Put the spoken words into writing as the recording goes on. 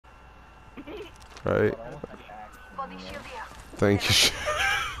Right? Thank you.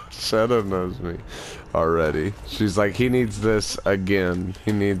 Shadow knows me already. She's like, he needs this again.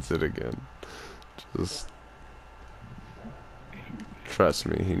 He needs it again. Just trust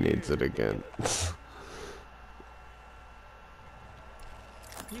me, he needs it again.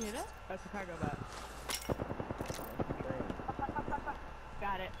 You hear that? That's the cargo bot.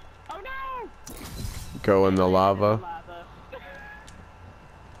 Got it. Oh no! Go in the lava.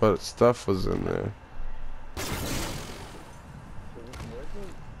 What stuff was in there?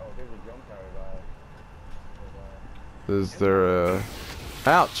 Is there a...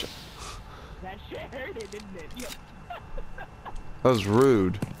 Ouch! That shit hurt it, didn't it? Yep. That was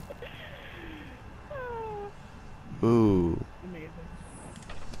rude. Ooh. Amazing.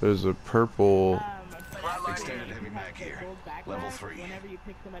 There's a purple... Extended heavy mag here. Level 3. Whenever you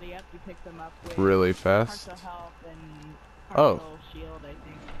pick somebody up, you pick them up with really fast. partial health and Oh. partial shield, I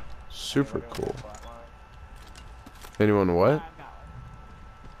think. Super cool. Anyone what?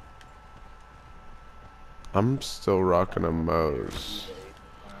 I'm still rocking a Moze.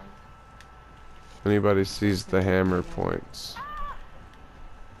 If anybody sees the hammer points.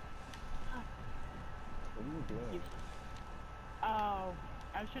 Oh,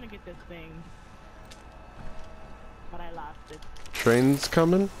 I was trying to get this thing, but I lost it. Train's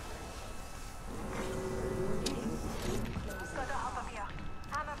coming?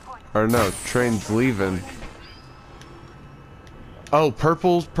 Or no, train's leaving. Oh,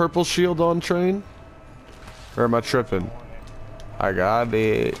 purple shield on train? Or am I tripping? I got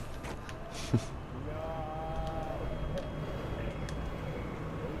it.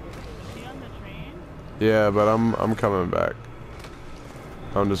 Yeah, but I'm coming back.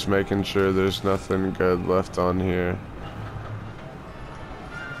 I'm just making sure there's nothing good left on here.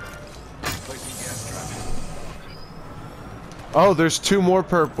 Oh, there's 2 more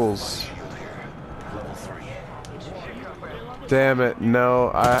purples. Damn it,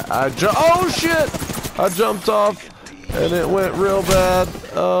 no, oh shit! I jumped off and it went real bad.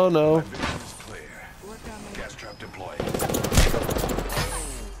 Oh no. Gas trap deployed.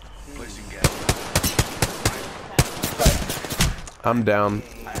 I'm down.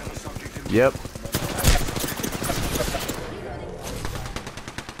 Yep.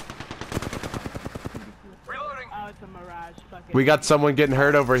 We got someone getting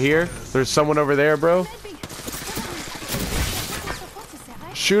hurt over here. There's someone over there, bro.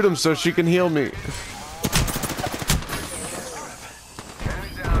 Shoot him so she can heal me.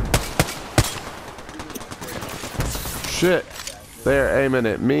 Shit. They're aiming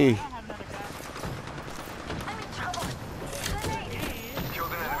at me.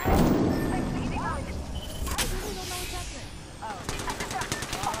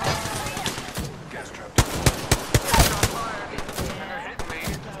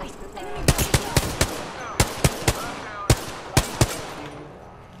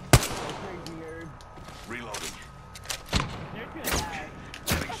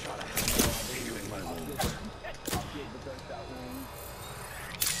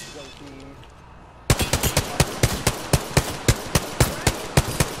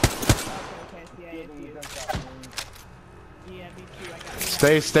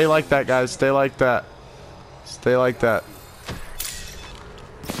 Stay like that, guys. Stay like that. Stay like that.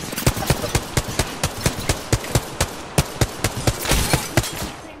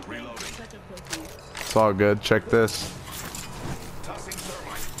 It's all good. Check this.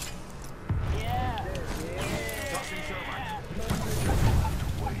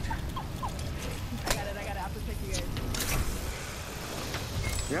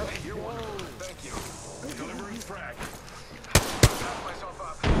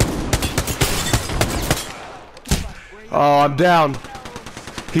 Oh, I'm down.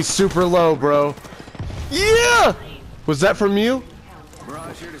 He's super low, bro. Yeah! Was that from you?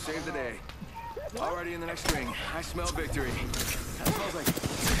 Mirage here to save the day. Already in the next ring. I smell victory. That smells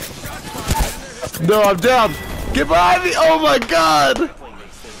like... No, I'm down. Get behind me. Oh my god.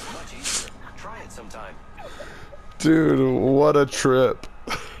 Try it sometime. Dude, what a trip.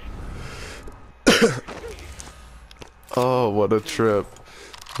 Oh, what a trip.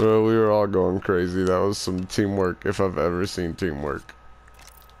 Bro, we were all going crazy. That was some teamwork, if I've ever seen teamwork.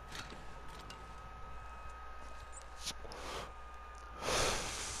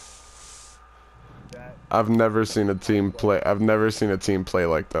 I've never seen a team play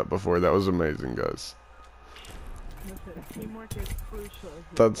like that before. That was amazing, guys.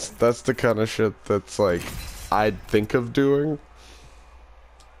 That's the kind of shit that's like I'd think of doing,